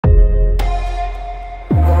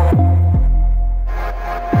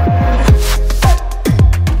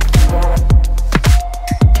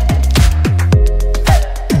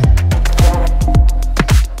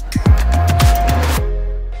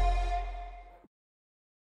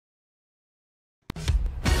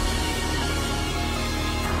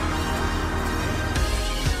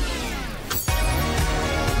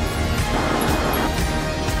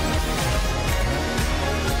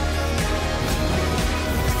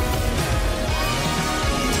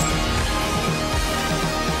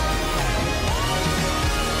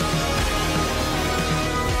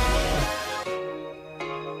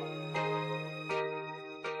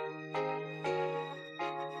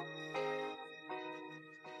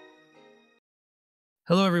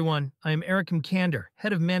Hello, everyone. I am Eric Mkander,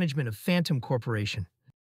 Head of Management of Phantom Corporation.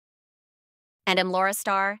 And I'm Laura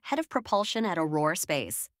Starr, Head of Propulsion at Aurore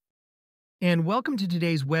Space. And welcome to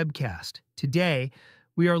today's webcast. Today,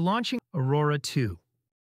 we are launching Aurora 2.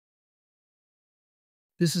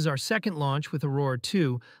 This is our second launch with Aurora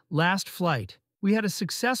 2, last flight. We had a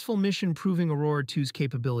successful mission proving Aurora 2's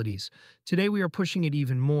capabilities. Today we are pushing it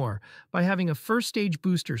even more by having a first-stage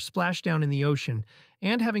booster splash down in the ocean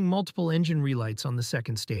and having multiple engine relights on the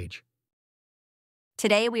second stage.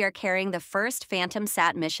 Today we are carrying the first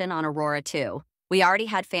PHANTOMsat mission on Aurora 2. We already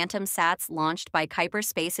had PHANTOMsats launched by Kuiper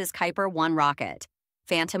Space's Kuiper 1 rocket.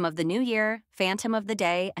 Phantom of the New Year, Phantom of the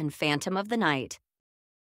Day, and Phantom of the Night.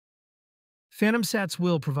 PhantomSats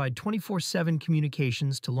will provide 24/7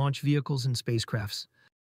 communications to launch vehicles and spacecrafts.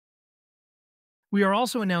 We are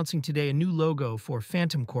also announcing today a new logo for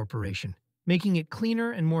Phantom Corporation, making it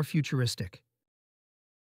cleaner and more futuristic.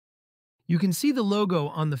 You can see the logo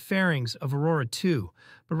on the fairings of Aurora 2,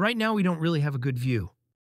 but right now we don't really have a good view.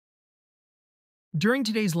 During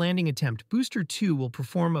today's landing attempt, Booster 2 will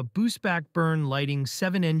perform a boost-back burn lighting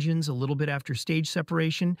 7 engines a little bit after stage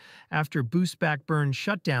separation. After boost-back burn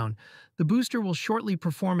shutdown, the booster will shortly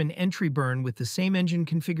perform an entry burn with the same engine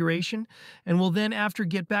configuration and will then after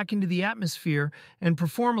get back into the atmosphere and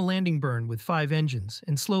perform a landing burn with 5 engines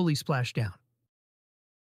and slowly splash down.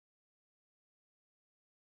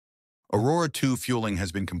 Aurora 2 fueling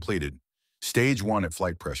has been completed. Stage 1 at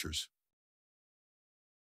flight pressures.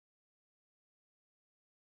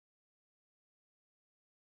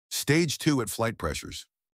 Stage 2 at flight pressures.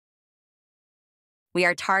 We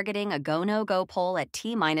are targeting a go-no-go poll at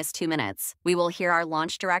T-2 minutes. We will hear our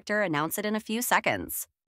launch director announce it in a few seconds.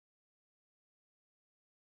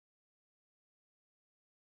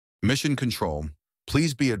 Mission control,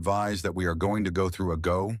 please be advised that we are going to go through a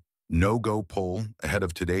go, no-go poll ahead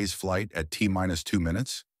of today's flight at T-2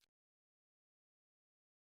 minutes.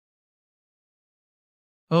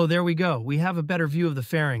 Oh, there we go. We have a better view of the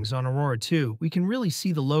fairings on Aurora 2. We can really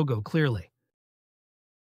see the logo clearly.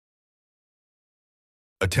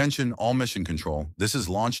 Attention all mission control, this is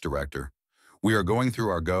launch director. We are going through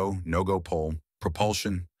our go, no-go poll,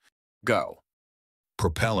 propulsion, Go.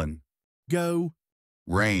 propellant, Go.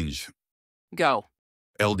 range, Go.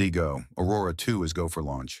 LD go. Aurora 2 is go for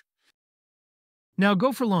launch. Now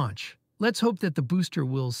go for launch. Let's hope that the booster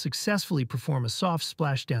will successfully perform a soft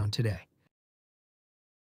splashdown today.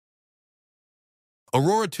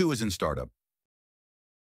 Aurora 2 is in startup.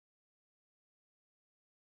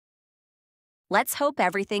 Let's hope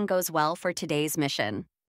everything goes well for today's mission.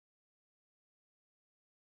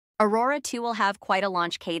 Aurora 2 will have quite a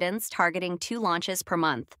launch cadence, targeting 2 launches per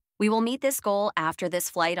month. We will meet this goal after this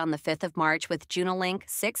flight on the 5th of March with Junolink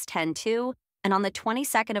 610-2 and on the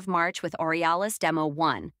 22nd of March with Aurealis Demo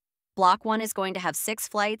 1. Block 1 is going to have 6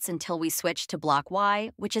 flights until we switch to Block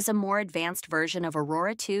Y, which is a more advanced version of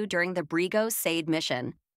Aurora 2 during the Brigo SAID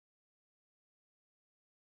mission.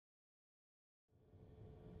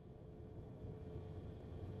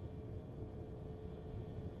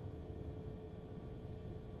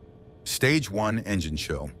 Stage 1 engine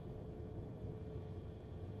chill.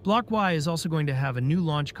 Block Y is also going to have a new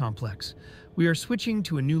launch complex. We are switching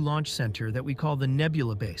to a new launch center that we call the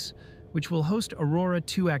Nebula Base, which will host Aurora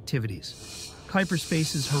 2 activities, Kuiper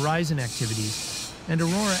Space's Horizon activities, and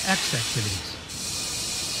Aurora X activities.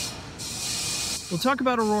 We'll talk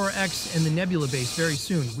about Aurora X and the Nebula Base very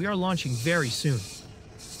soon. We are launching very soon.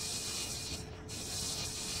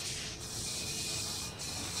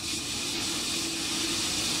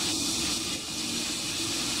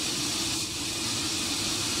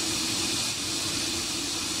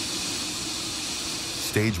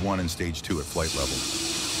 Stage 1 and Stage 2 at flight level.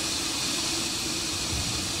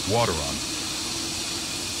 Water on.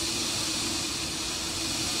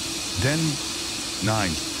 Then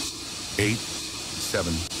 9, 8,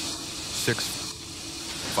 7, 6,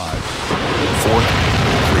 5, 4,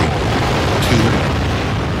 3, 2,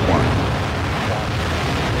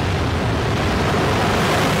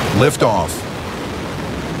 1. Lift off.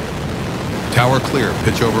 Tower clear.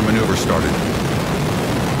 Pitch over maneuver started.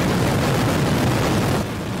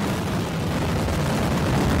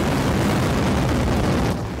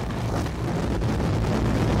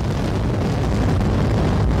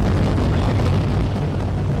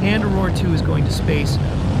 And Aurora 2 is going to space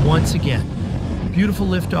once again. Beautiful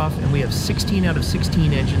liftoff, and we have 16 out of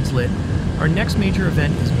 16 engines lit. Our next major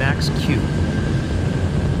event is Max Q.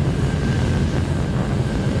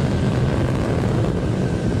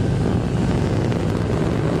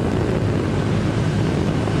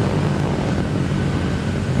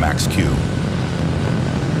 Max Q.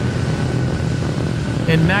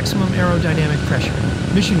 and maximum aerodynamic pressure.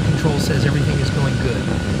 Mission Control says everything is going good,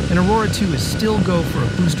 and Aurora 2 is still go for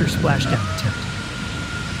a booster splashdown attempt.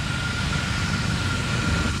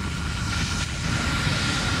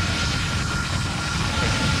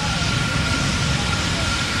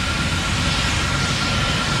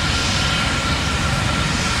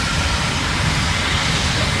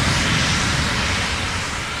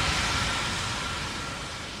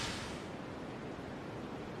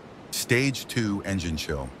 Stage 2 engine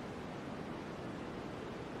chill.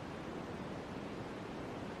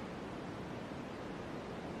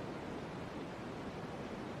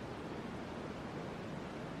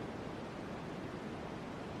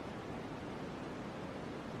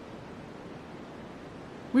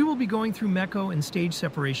 We will be going through MECO and stage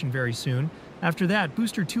separation very soon. After that,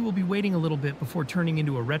 Booster 2 will be waiting a little bit before turning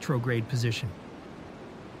into a retrograde position.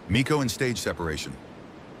 MECO and stage separation.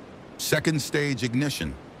 Second stage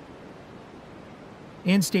ignition.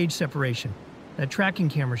 And stage separation. That tracking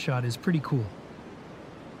camera shot is pretty cool.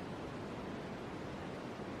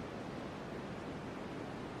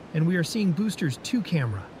 And we are seeing Booster's 2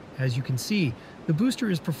 camera. As you can see, the booster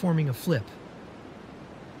is performing a flip.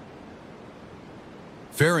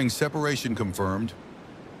 Fairing separation confirmed.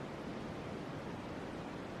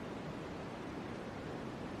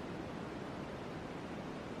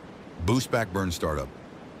 Boost back burn startup.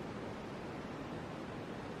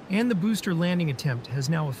 And the booster landing attempt has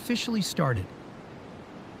now officially started.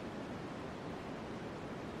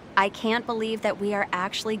 I can't believe that we are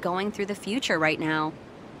actually going through the future right now.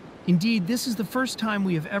 Indeed, this is the first time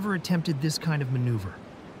we have ever attempted this kind of maneuver.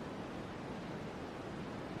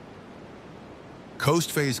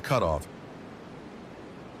 Coast phase cutoff.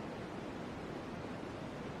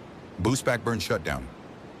 Boost back burn shutdown.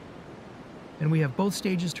 And we have both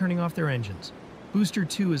stages turning off their engines. Booster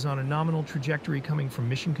 2 is on a nominal trajectory coming from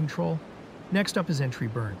mission control. Next up is entry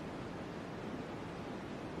burn.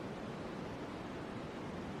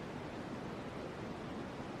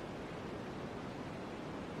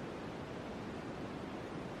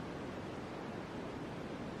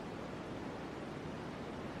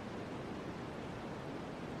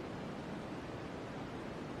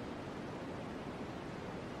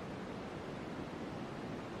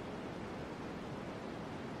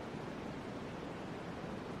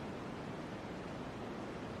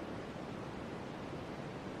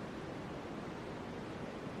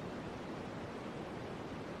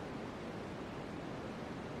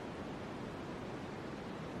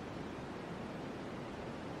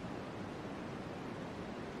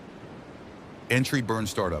 Entry burn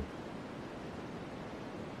startup.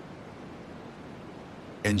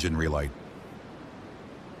 Engine relight.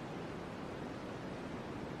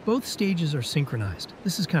 Both stages are synchronized.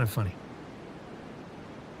 This is kind of funny.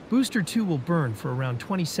 Booster 2 will burn for around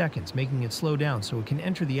 20 seconds, making it slow down so it can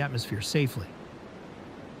enter the atmosphere safely.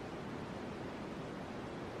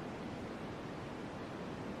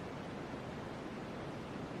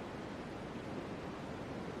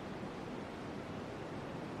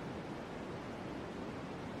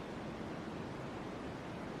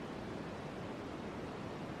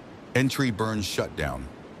 Entry burn shutdown.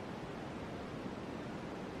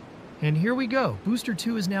 And here we go. Booster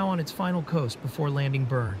 2 is now on its final coast before landing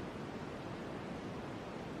burn.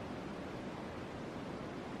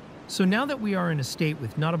 So now that we are in a state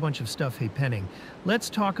with not a bunch of stuff happening, let's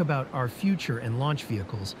talk about our future and launch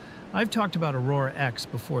vehicles. I've talked about Aurora X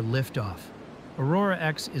before liftoff. Aurora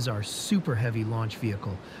X is our super heavy launch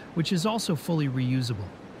vehicle, which is also fully reusable.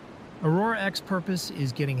 Aurora X's purpose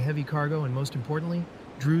is getting heavy cargo and, most importantly,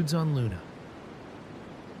 Druids on Luna.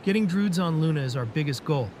 Getting Druids on Luna is our biggest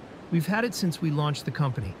goal. We've had it since we launched the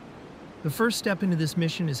company. The first step into this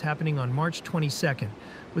mission is happening on March 22nd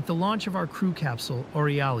with the launch of our crew capsule,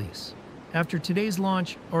 Aurealis. After today's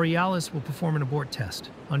launch, Aurealis will perform an abort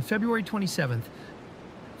test. On February 27th,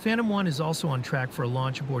 Phantom 1 is also on track for a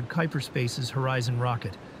launch aboard Kuiper Space's Horizon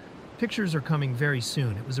rocket. Pictures are coming very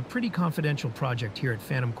soon. It was a pretty confidential project here at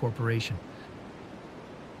Phantom Corporation.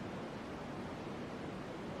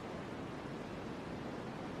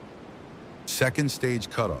 Second stage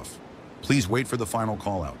cutoff. Please wait for the final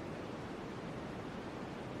call out.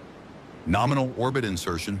 Nominal orbit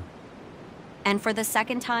insertion. And for the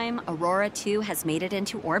second time, Aurora 2 has made it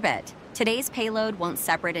into orbit. Today's payload won't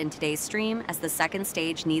separate in today's stream as the second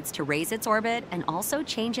stage needs to raise its orbit and also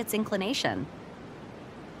change its inclination.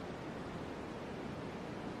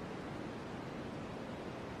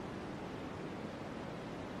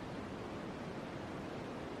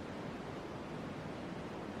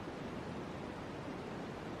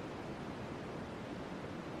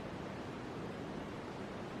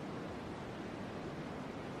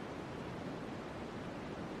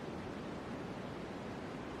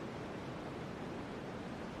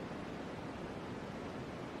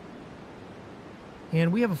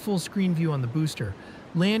 And we have a full screen view on the booster.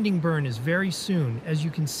 Landing burn is very soon. As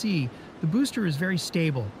you can see, the booster is very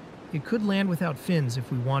stable. It could land without fins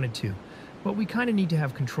if we wanted to, but we kind of need to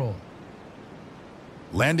have control.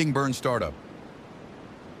 Landing burn startup.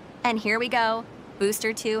 And here we go.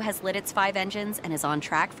 Booster 2 has lit its 5 engines and is on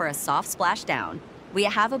track for a soft splashdown. We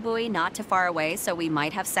have a buoy not too far away, so we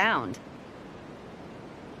might have sound.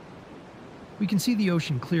 We can see the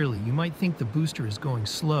ocean clearly. You might think the booster is going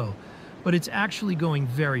slow, but it's actually going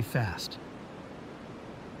very fast.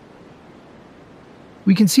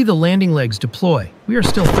 We can see the landing legs deploy. We are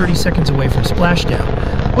still 30 seconds away from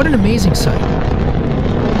splashdown. What an amazing sight.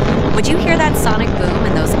 Would you hear that sonic boom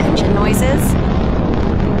and those engine noises?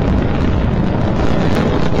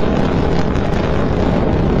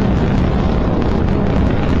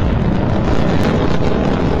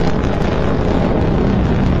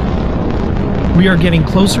 We are getting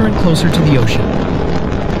closer and closer to the ocean.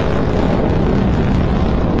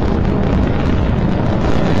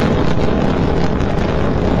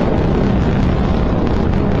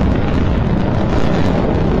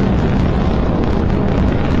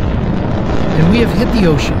 And we have hit the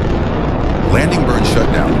ocean. Landing burn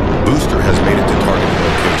shut down. Booster has made it to target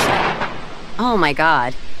location. Oh my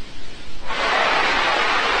God.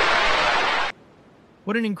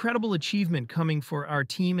 What an incredible achievement coming for our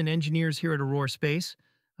team and engineers here at Aurore Space.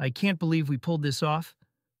 I can't believe we pulled this off.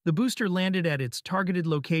 The booster landed at its targeted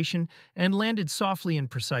location and landed softly and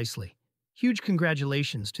precisely. Huge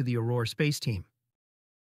congratulations to the Aurore Space team.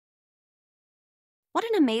 What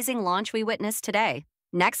an amazing launch we witnessed today.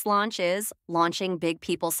 Next launch is launching Big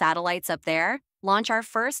People satellites up there. Launch our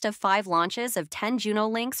first of 5 launches of 10 Juno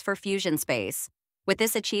links for Fusion Space. With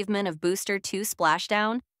this achievement of Booster 2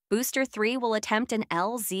 splashdown, Booster 3 will attempt an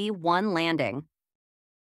LZ-1 landing.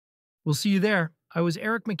 We'll see you there. I was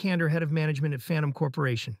Eric McCander, Head of Management at Phantom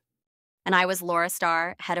Corporation. And I was Laura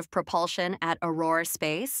Starr, Head of Propulsion at Aurora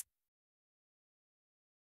Space.